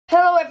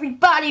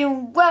everybody,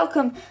 and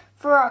welcome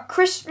for our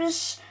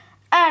Christmas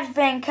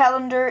Advent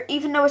calendar.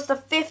 Even though it's the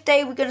 5th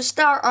day, we're going to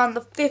start on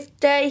the 5th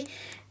day.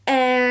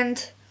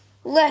 And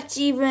let's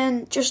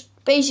even just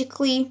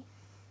basically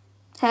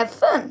have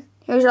fun.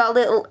 Here's our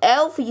little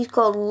elf. He's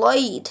called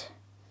Lloyd.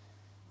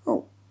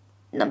 Oh,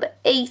 number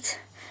 8.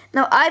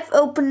 Now, I've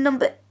opened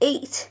number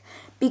 8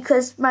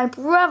 because my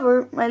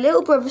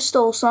little brother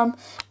stole some.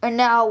 And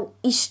now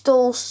he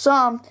stole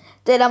some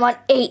that I'm on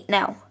 8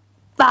 now.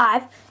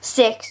 5,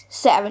 6,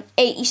 7,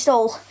 8. He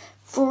stole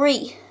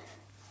 3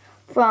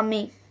 from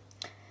me.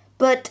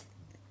 But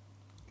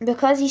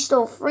because he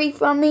stole 3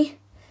 from me,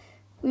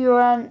 we are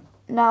on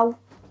now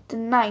the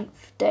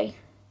 9th day.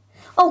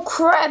 Oh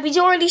crap, he's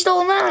already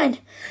stole 9.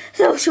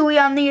 So we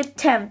on the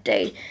 10th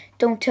day.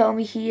 Don't tell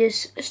me he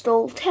has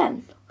stole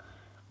 10.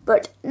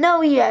 But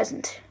no, he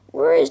hasn't.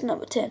 Where is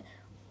number 10?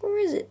 Where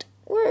is it?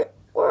 Where?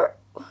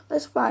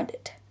 Let's find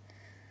it.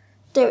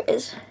 There it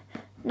is.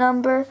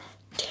 Number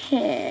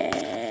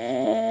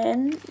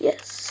 10.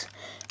 Yes.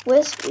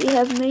 West, we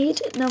have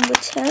made number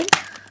 10.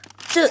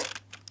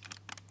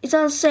 It's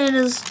not saying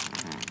as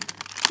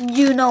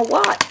you know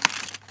what.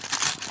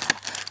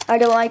 I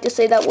don't like to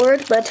say that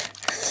word, but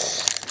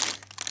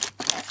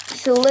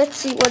so let's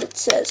see what it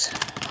says.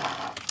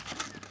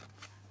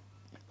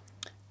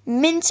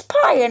 Mince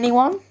pie,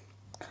 anyone?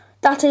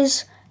 That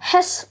is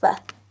Hesper.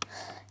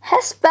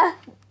 Hesper,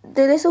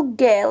 the little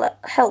girl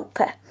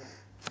helper.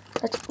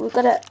 We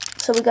gotta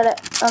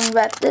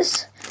unwrap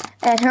this,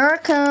 and here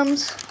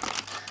comes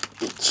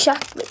the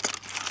chocolate.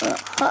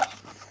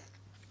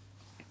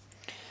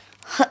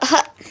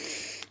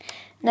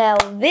 Now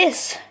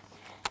this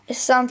is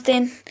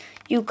something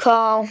you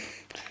call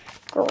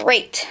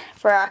great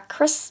for our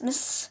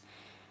Christmas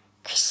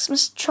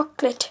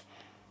chocolate.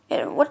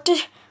 And what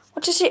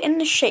is it in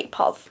the shape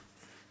of?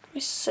 Let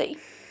me see.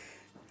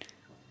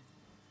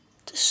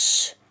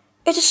 It's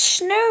a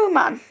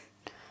snowman.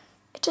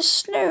 It's a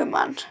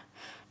snowman.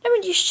 Let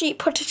me just see,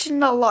 put it in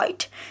the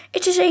light.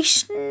 It is a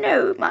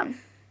snowman.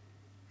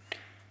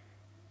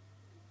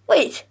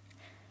 Wait,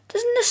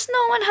 doesn't the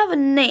snowman have a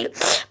name?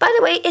 By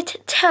the way,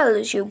 it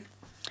tells you.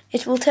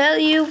 It will tell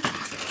you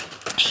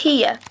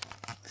here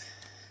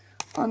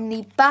on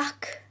the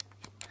back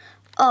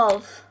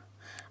of,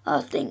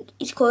 I think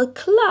it's called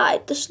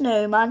Clyde the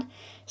snowman.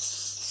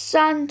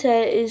 Santa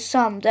is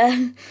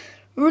Santa.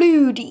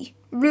 Rudy,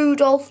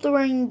 Rudolph the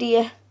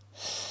reindeer.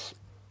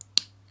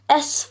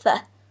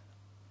 Esther.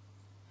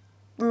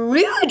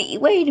 Rudy?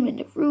 Wait a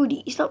minute,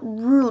 Rudy. It's not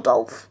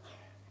Rudolph.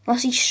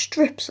 Unless he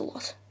strips a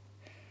lot.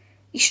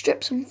 He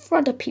strips in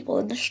front of people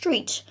in the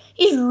streets.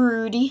 He's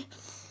Rudy.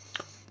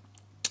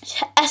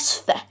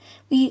 Esther.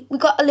 We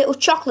got a little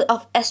chocolate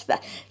off Esther.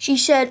 She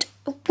said,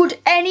 would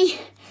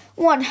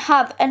anyone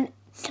have a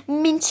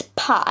mince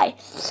pie?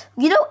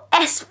 You know,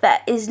 Esther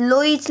is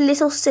Lloyd's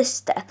little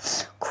sister.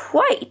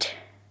 Quite,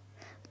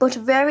 but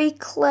very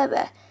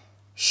clever.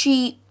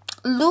 She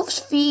loves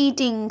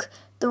feeding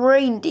the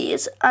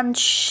reindeers and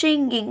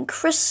singing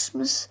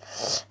Christmas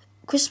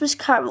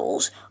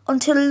carols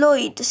until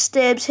Lloyd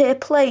disturbs her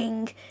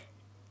playing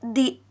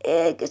the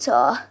air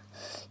guitar.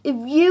 If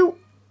you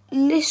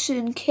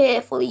listen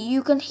carefully,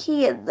 you can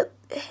hear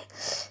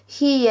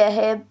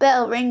her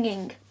bell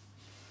ringing.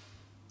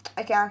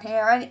 I can't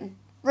hear anything.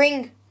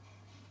 Ring,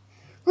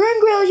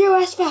 will you,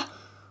 Esther?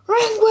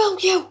 Ring, will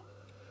you?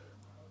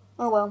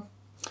 Oh well.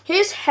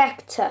 Here's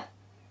Hector.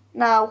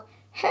 Now,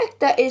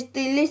 Hector is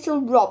the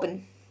little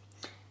robin.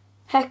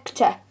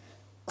 Hector.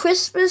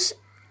 Christmas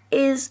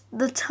is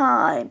the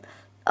time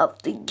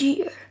of the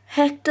year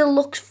Hector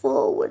looks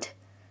forward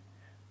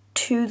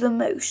to the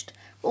most.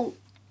 Well,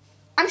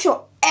 I'm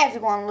sure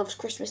everyone loves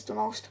Christmas the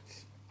most.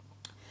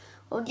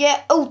 Well,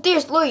 yeah. Oh,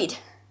 there's Lloyd.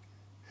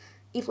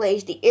 He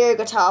plays the air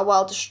guitar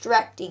while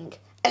distracting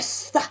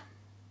Esther.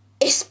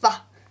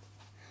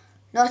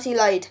 Naughty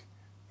Lloyd.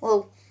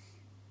 Well,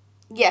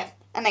 yeah.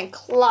 And then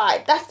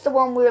Clyde. That's the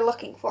one we're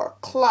looking for.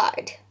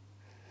 Clyde.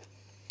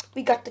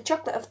 We got the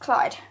chocolate of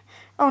Clyde.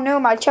 Oh no,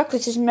 my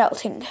chocolate is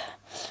melting.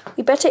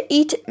 We better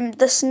eat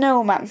the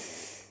snowman.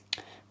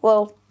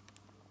 Well,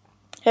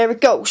 here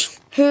it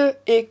goes. Here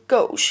it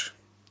goes.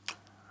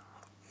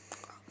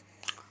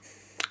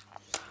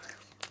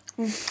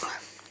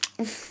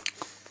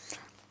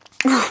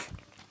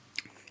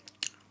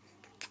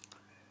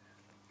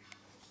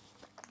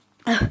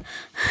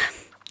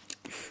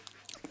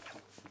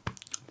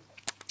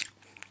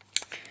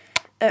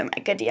 Oh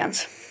my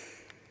goodness.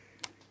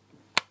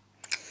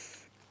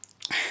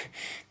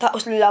 That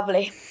was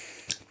lovely.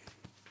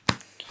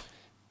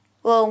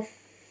 Well,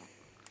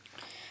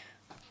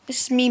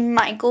 this is me,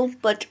 Michael,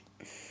 but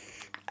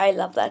I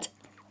love that.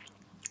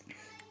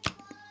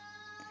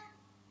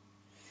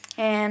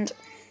 And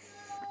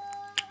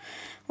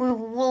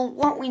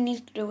what we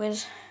need to do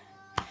is,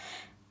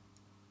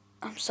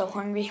 I'm so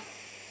hungry.